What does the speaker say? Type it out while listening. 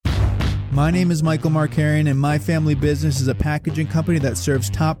My name is Michael Markarian, and my family business is a packaging company that serves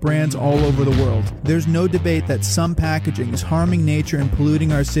top brands all over the world. There's no debate that some packaging is harming nature and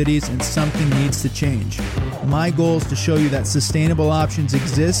polluting our cities, and something needs to change. My goal is to show you that sustainable options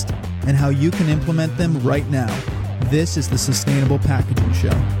exist and how you can implement them right now. This is the Sustainable Packaging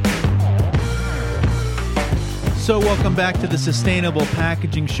Show. So welcome back to the Sustainable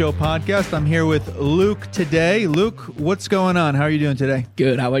Packaging Show podcast. I'm here with Luke today. Luke, what's going on? How are you doing today?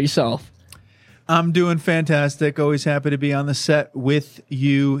 Good. How about yourself? I'm doing fantastic. Always happy to be on the set with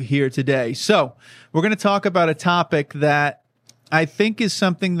you here today. So we're going to talk about a topic that I think is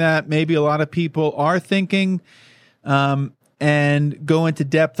something that maybe a lot of people are thinking, and go into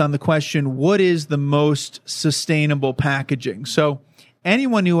depth on the question, what is the most sustainable packaging? So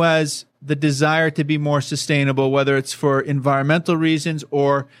anyone who has the desire to be more sustainable, whether it's for environmental reasons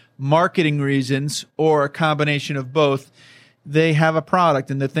or marketing reasons or a combination of both, they have a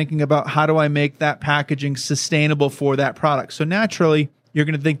product and they're thinking about, how do I make that packaging sustainable for that product? So naturally, you're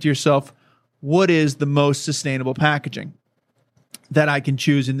going to think to yourself, what is the most sustainable packaging that I can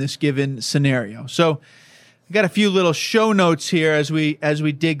choose in this given scenario? So I got a few little show notes here as we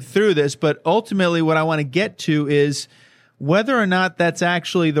dig through this, but ultimately what I want to get to is whether or not that's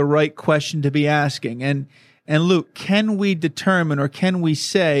actually the right question to be asking. And Luke, can we determine, or can we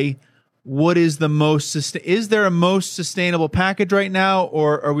say, what is the most is there a most sustainable package right now,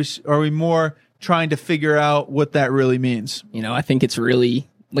 or are we more trying to figure out what that really means? You know, I think it's really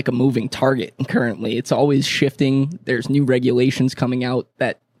like a moving target currently. It's always shifting. There's new regulations coming out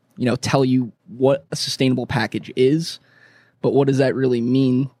that, you know, tell you what a sustainable package is, but what does that really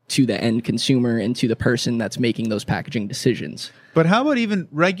mean to the end consumer and to the person that's making those packaging decisions? But how about even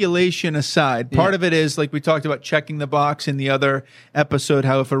regulation aside? Part of it is, like we talked about, checking the box in the other episode,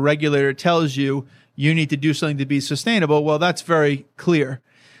 how if a regulator tells you you need to do something to be sustainable, well, that's very clear.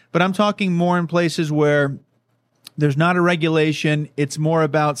 But I'm talking more in places where there's not a regulation. It's more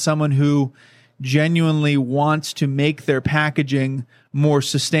about someone who genuinely wants to make their packaging more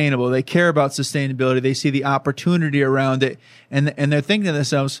sustainable. They care about sustainability. They see the opportunity around it. And they're thinking to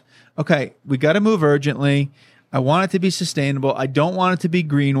themselves, okay, we got to move urgently. I want it to be sustainable. I don't want it to be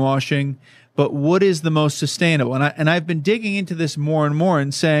greenwashing, but what is the most sustainable? And I've been digging into this more and more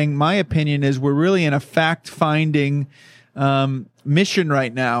and saying, my opinion is we're really in a fact-finding mission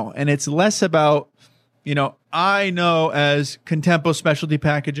right now. And it's less about, you know, I know as Contempo Specialty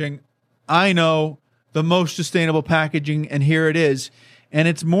Packaging, I know the most sustainable packaging, and here it is. And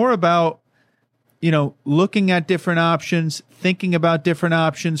it's more about, you know, looking at different options, thinking about different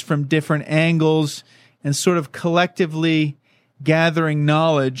options from different angles, and sort of collectively gathering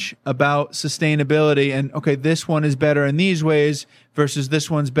knowledge about sustainability. And, okay, this one is better in these ways versus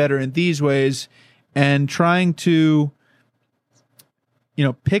this one's better in these ways, and trying to, you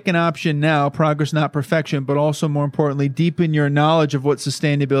know, pick an option now, progress, not perfection, but also more importantly, deepen your knowledge of what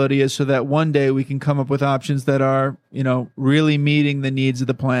sustainability is so that one day we can come up with options that are, you know, really meeting the needs of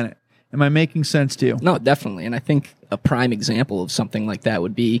the planet. Am I making sense to you? No, definitely. And I think a prime example of something like that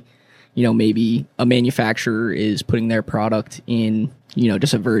would be, you know, maybe a manufacturer is putting their product in, you know,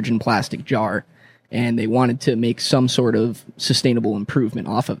 just a virgin plastic jar, and they wanted to make some sort of sustainable improvement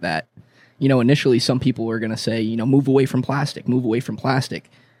off of that. You know, initially some people were going to say, you know, move away from plastic.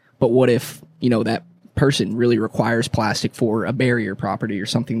 But what if, you know, that person really requires plastic for a barrier property or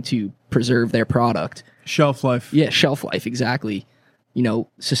something to preserve their product? Shelf life. Yeah, shelf life, exactly. You know,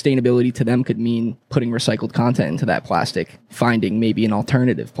 sustainability to them could mean putting recycled content into that plastic, finding maybe an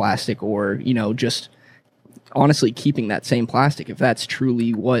alternative plastic, or, you know, just honestly keeping that same plastic if that's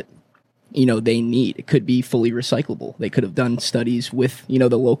truly what, you know, they need. It could be fully recyclable. They could have done studies with, you know,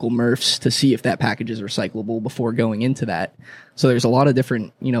 the local MRFs to see if that package is recyclable before going into that. So there's a lot of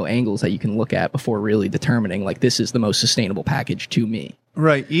different, you know, angles that you can look at before really determining, like, this is the most sustainable package to me.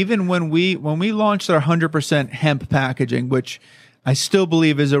 Right. Even when we launched our 100% hemp packaging, which I still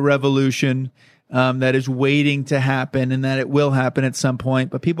believe is a revolution that is waiting to happen, and that it will happen at some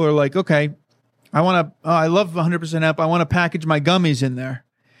point. But people are like, okay, I love 100% hemp. I want to package my gummies in there.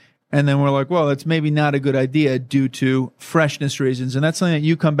 And then we're like, well, that's maybe not a good idea due to freshness reasons. And that's something that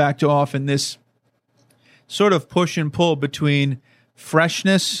you come back to often, this sort of push and pull between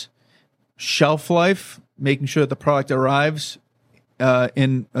freshness, shelf life, making sure that the product arrives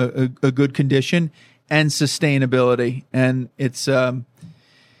in a good condition, and sustainability. And it's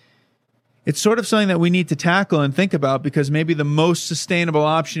sort of something that we need to tackle and think about, because maybe the most sustainable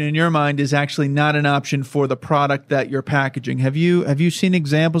option in your mind is actually not an option for the product that you're packaging. Have you seen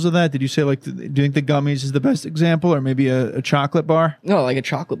examples of that? Did you say, like, do you think the gummies is the best example, or maybe a chocolate bar? No, like a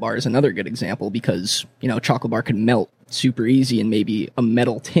chocolate bar is another good example, because, you know, a chocolate bar can melt super easy in maybe a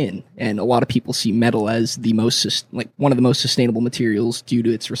metal tin. And a lot of people see metal as the most, like one of the most sustainable materials due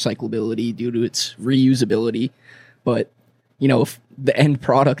to its recyclability, due to its reusability. But, you know, if the end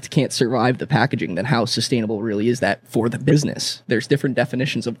product can't survive the packaging, then how sustainable really is that for the business? There's different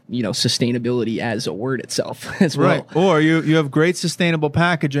definitions of, you know, sustainability as a word itself as well. Right. Or you have great sustainable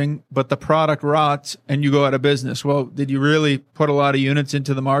packaging, but the product rots and you go out of business. Well, did you really put a lot of units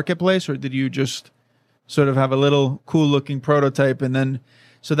into the marketplace, or did you just sort of have a little cool looking prototype and then,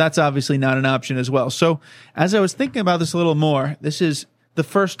 so that's obviously not an option as well. So as I was thinking about this a little more, this is the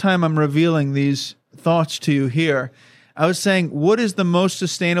first time I'm revealing these thoughts to you here. I was saying, what is the most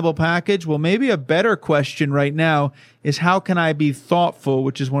sustainable package? Well, maybe a better question right now is, how can I be thoughtful,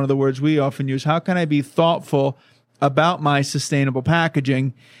 which is one of the words we often use. How can I be thoughtful about my sustainable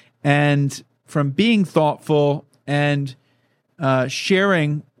packaging? And from being thoughtful and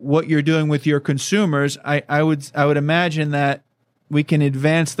sharing what you're doing with your consumers, I would imagine that we can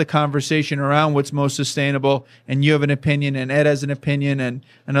advance the conversation around what's most sustainable, and you have an opinion, and Ed has an opinion, and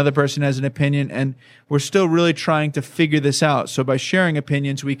another person has an opinion, and we're still really trying to figure this out. So by sharing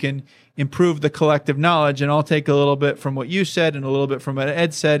opinions, we can improve the collective knowledge, and I'll take a little bit from what you said and a little bit from what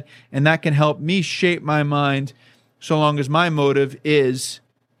Ed said, and that can help me shape my mind, so long as my motive is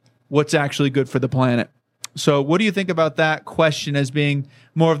what's actually good for the planet. So what do you think about that question as being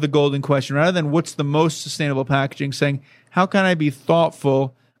more of the golden question, rather than what's the most sustainable packaging, saying, how can I be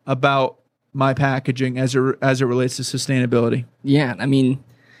thoughtful about my packaging as it relates to sustainability? Yeah, I mean,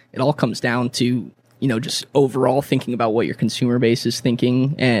 it all comes down to, you know, just overall thinking about what your consumer base is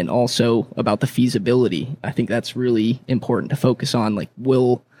thinking, and also about the feasibility. I think that's really important to focus on. Like,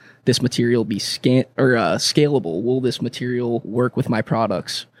 will this material be scalable? Will this material work with my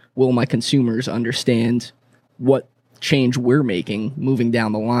products? Will my consumers understand what change we're making moving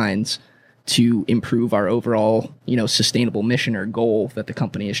down the lines to improve our overall, you know, sustainable mission or goal that the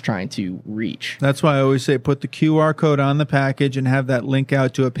company is trying to reach? That's why I always say put the QR code on the package and have that link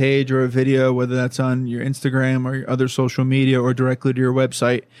out to a page or a video, whether that's on your Instagram or your other social media or directly to your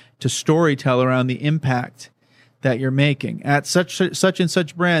website, to storytell around the impact that you're making at such and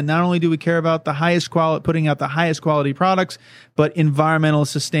such brand. Not only do we care about the highest quality, putting out the highest quality products, but environmental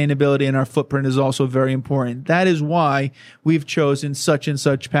sustainability and our footprint is also very important. That is why we've chosen such and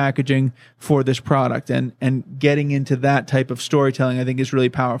such packaging for this product, and getting into that type of storytelling, I think, is really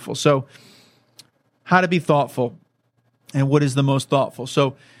powerful. So how to be thoughtful, and what is the most thoughtful?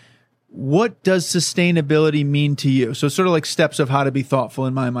 So what does sustainability mean to you? So sort of like steps of how to be thoughtful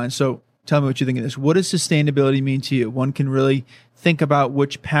in my mind. So tell me what you think of this. What does sustainability mean to you? One can really think about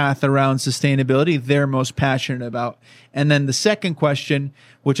which path around sustainability they're most passionate about. And then the second question,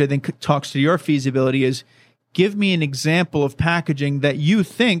 which I think talks to your feasibility, is give me an example of packaging that you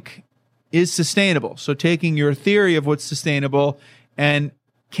think is sustainable. So taking your theory of what's sustainable, and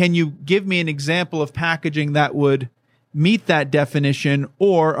can you give me an example of packaging that would meet that definition?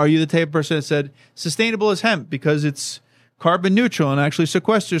 Or are you the type of person that said sustainable is hemp because it's carbon neutral and actually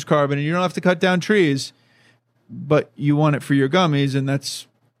sequesters carbon and you don't have to cut down trees, but you want it for your gummies, and that's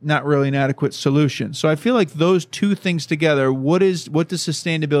not really an adequate solution? So I feel like those two things together, what does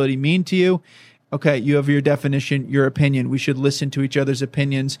sustainability mean to you? Okay, you have your definition, your opinion. We should listen to each other's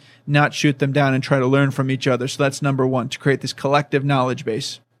opinions, not shoot them down, and try to learn from each other. So that's number one, to create this collective knowledge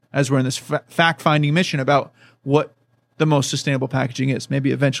base as we're in this fact-finding mission about what the most sustainable packaging is.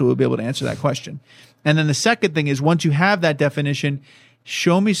 Maybe eventually we'll be able to answer that question. And then the second thing is, once you have that definition,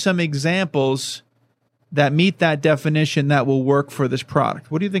 show me some examples that meet that definition that will work for this product.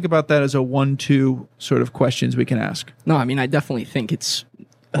 What do you think about that as a 1-2 sort of questions we can ask? No, I mean, I definitely think it's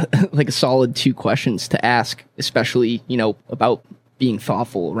like a solid 2 questions to ask, especially, you know, about being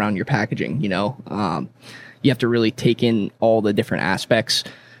thoughtful around your packaging. You know, you have to really take in all the different aspects.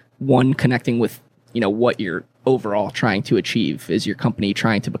 One, connecting with, you know, what you're overall trying to achieve. Is your company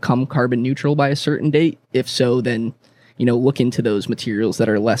trying to become carbon neutral by a certain date? If so, then, you know, look into those materials that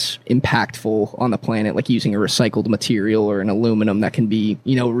are less impactful on the planet, like using a recycled material or an aluminum that can be,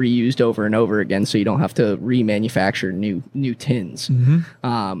 you know, reused over and over again, so you don't have to remanufacture new tins.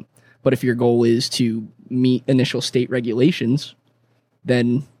 Mm-hmm. But if your goal is to meet initial state regulations,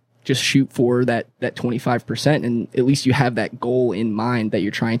 then just shoot for that 25%, and at least you have that goal in mind that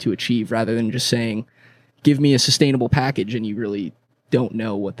you're trying to achieve, rather than just saying, give me a sustainable package, and you really don't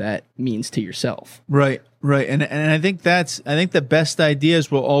know what that means to yourself. Right. And I think the best ideas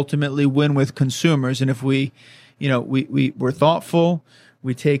will ultimately win with consumers. And if we, you know, we're thoughtful,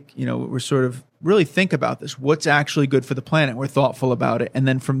 we take, you know, we're sort of really think about this, what's actually good for the planet. We're thoughtful about it. And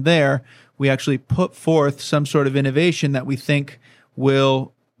then from there, we actually put forth some sort of innovation that we think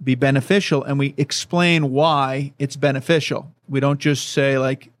will be beneficial, and we explain why it's beneficial. We don't just say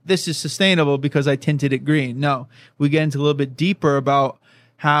like, this is sustainable because I tinted it green. No, we get into a little bit deeper about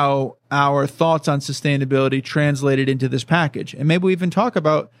how our thoughts on sustainability translated into this package. And maybe we even talk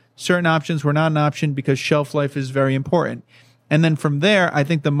about certain options were not an option because shelf life is very important. And then from there, I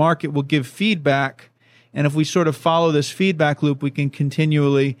think the market will give feedback. And if we sort of follow this feedback loop, we can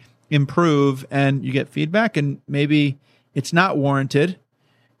continually improve, and you get feedback, and maybe it's not warranted.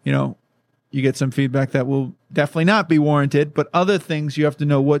 You know, you get some feedback that will definitely not be warranted, but other things you have to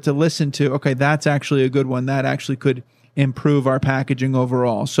know what to listen to. Okay, that's actually a good one. That actually could improve our packaging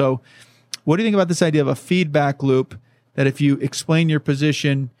overall. So what do you think about this idea of a feedback loop, that if you explain your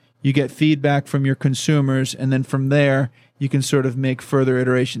position, you get feedback from your consumers, and then from there, you can sort of make further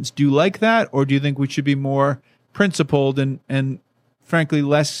iterations? Do you like that, or do you think we should be more principled and frankly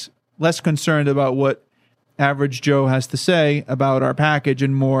less concerned about what average Joe has to say about our package,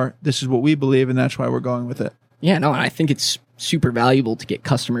 and more, this is what we believe, and that's why we're going with it? Yeah, no, and I think it's super valuable to get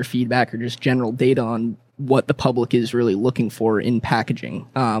customer feedback or just general data on what the public is really looking for in packaging.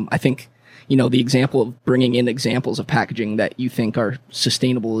 I think, you know, the example of bringing in examples of packaging that you think are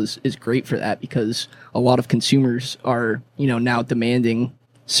sustainable is great for that, because a lot of consumers are, you know, now demanding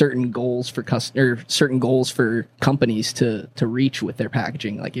certain goals for certain goals for companies to reach with their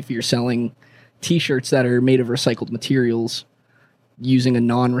packaging. Like if you're selling T-shirts that are made of recycled materials, using a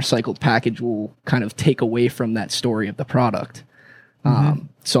non-recycled package will kind of take away from that story of the product.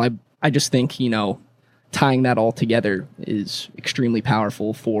 So I just think, you know, tying that all together is extremely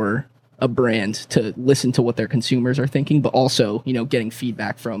powerful for a brand to listen to what their consumers are thinking, but also, you know, getting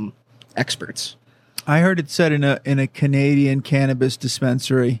feedback from experts. I heard it said in a Canadian cannabis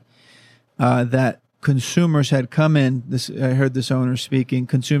dispensary that consumers had come in. I heard this owner speaking.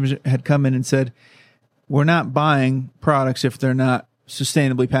 Consumers had come in and said, "We're not buying products if they're not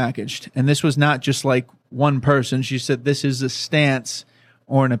sustainably packaged." And this was not just like one person. She said this is a stance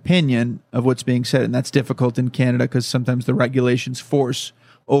or an opinion of what's being said, and that's difficult in Canada because sometimes the regulations force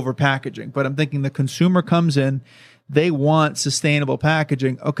over packaging. But I'm thinking the consumer comes in, they want sustainable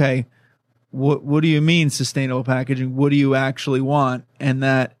packaging. Okay, what do you mean sustainable packaging? What do you actually want? And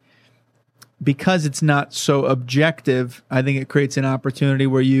that, because it's not so objective, I think it creates an opportunity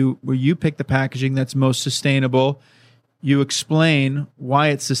where you pick the packaging that's most sustainable, you explain why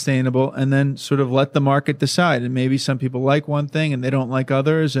it's sustainable, and then sort of let the market decide. And maybe some people like one thing and they don't like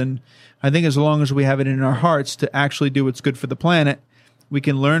others. And I think as long as we have it in our hearts to actually do what's good for the planet, we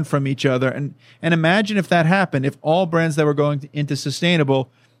can learn from each other. And imagine if that happened, if all brands that were going into sustainable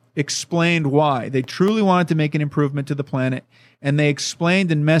explained why they truly wanted to make an improvement to the planet, and they explained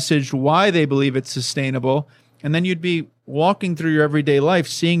and messaged why they believe it's sustainable. And then you'd be walking through your everyday life,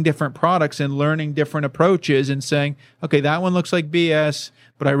 seeing different products and learning different approaches and saying, okay, that one looks like BS,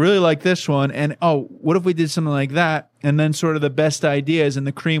 but I really like this one. And, oh, what if we did something like that? And then sort of the best ideas and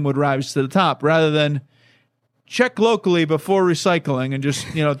the cream would rise to the top, rather than check locally before recycling and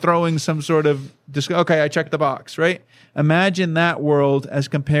just, you know, throwing some sort of, okay, I checked the box, right? Imagine that world as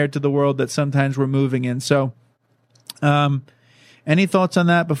compared to the world that sometimes we're moving in. So, any thoughts on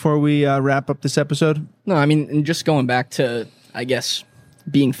that before we wrap up this episode? No, I mean, and just going back to, I guess,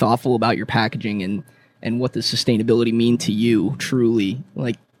 being thoughtful about your packaging and what does sustainability mean to you truly.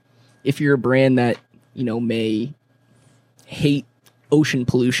 Like, if you're a brand that, you know, may hate ocean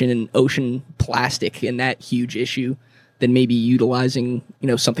pollution and ocean plastic and that huge issue, then maybe utilizing, you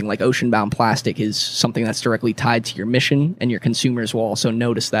know, something like ocean-bound plastic is something that's directly tied to your mission, and your consumers will also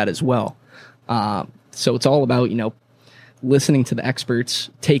notice that as well. So it's all about, you know, listening to the experts,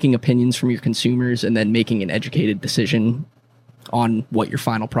 taking opinions from your consumers, and then making an educated decision on what your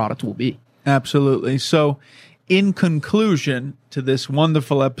final product will be. Absolutely. So in conclusion to this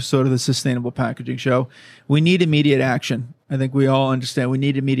wonderful episode of the Sustainable Packaging Show, we need immediate action. I think we all understand we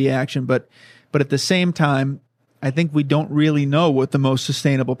need immediate action, but at the same time, I think we don't really know what the most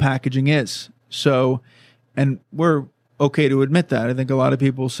sustainable packaging is. So, and we're okay to admit that. I think a lot of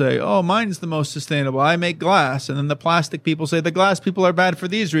people say, oh, mine's the most sustainable. I make glass. And then the plastic people say the glass people are bad for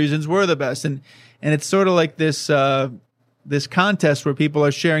these reasons. We're the best. And it's sort of like this contest where people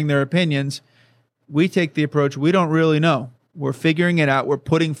are sharing their opinions. We take the approach, we don't really know. We're figuring it out. We're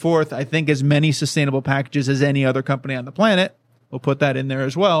putting forth, I think, as many sustainable packages as any other company on the planet. We'll put that in there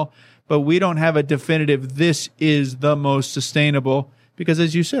as well. But we don't have a definitive, this is the most sustainable, because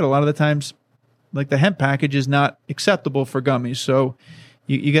as you said, a lot of the times, like the hemp package is not acceptable for gummies. So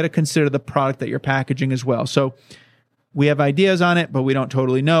you got to consider the product that you're packaging as well. So we have ideas on it, but we don't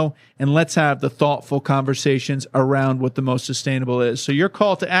totally know. And let's have the thoughtful conversations around what the most sustainable is. So your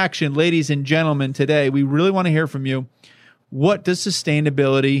call to action, ladies and gentlemen, today, we really want to hear from you. what does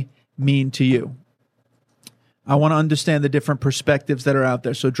sustainability mean to you? I want to understand the different perspectives that are out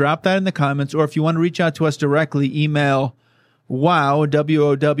there. So drop that in the comments, or if you want to reach out to us directly, email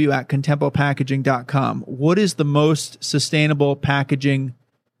WOW at contempopackaging.com. What is the most sustainable packaging?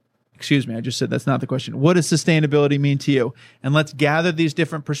 Excuse me, I just said that's not the question. What does sustainability mean to you? And let's gather these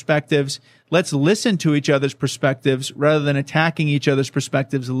different perspectives. Let's listen to each other's perspectives rather than attacking each other's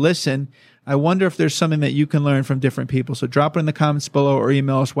perspectives. Listen. I wonder if there's something that you can learn from different people. So drop it in the comments below or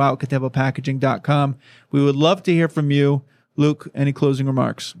email us, wow@contempopackaging.com. We would love to hear from you. Luke, any closing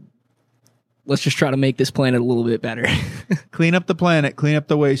remarks? Let's just try to make this planet a little bit better. Clean up the planet, clean up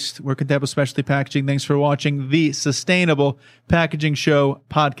the waste. We're Contempo Specialty Packaging. Thanks for watching the Sustainable Packaging Show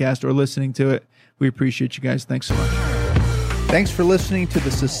podcast or listening to it. We appreciate you guys. Thanks so much. Thanks for listening to the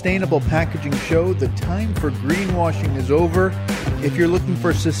Sustainable Packaging Show. The time for greenwashing is over. If you're looking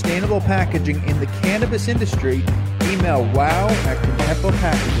for sustainable packaging in the cannabis industry, email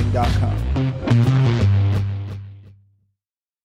wow@contempopackaging.com.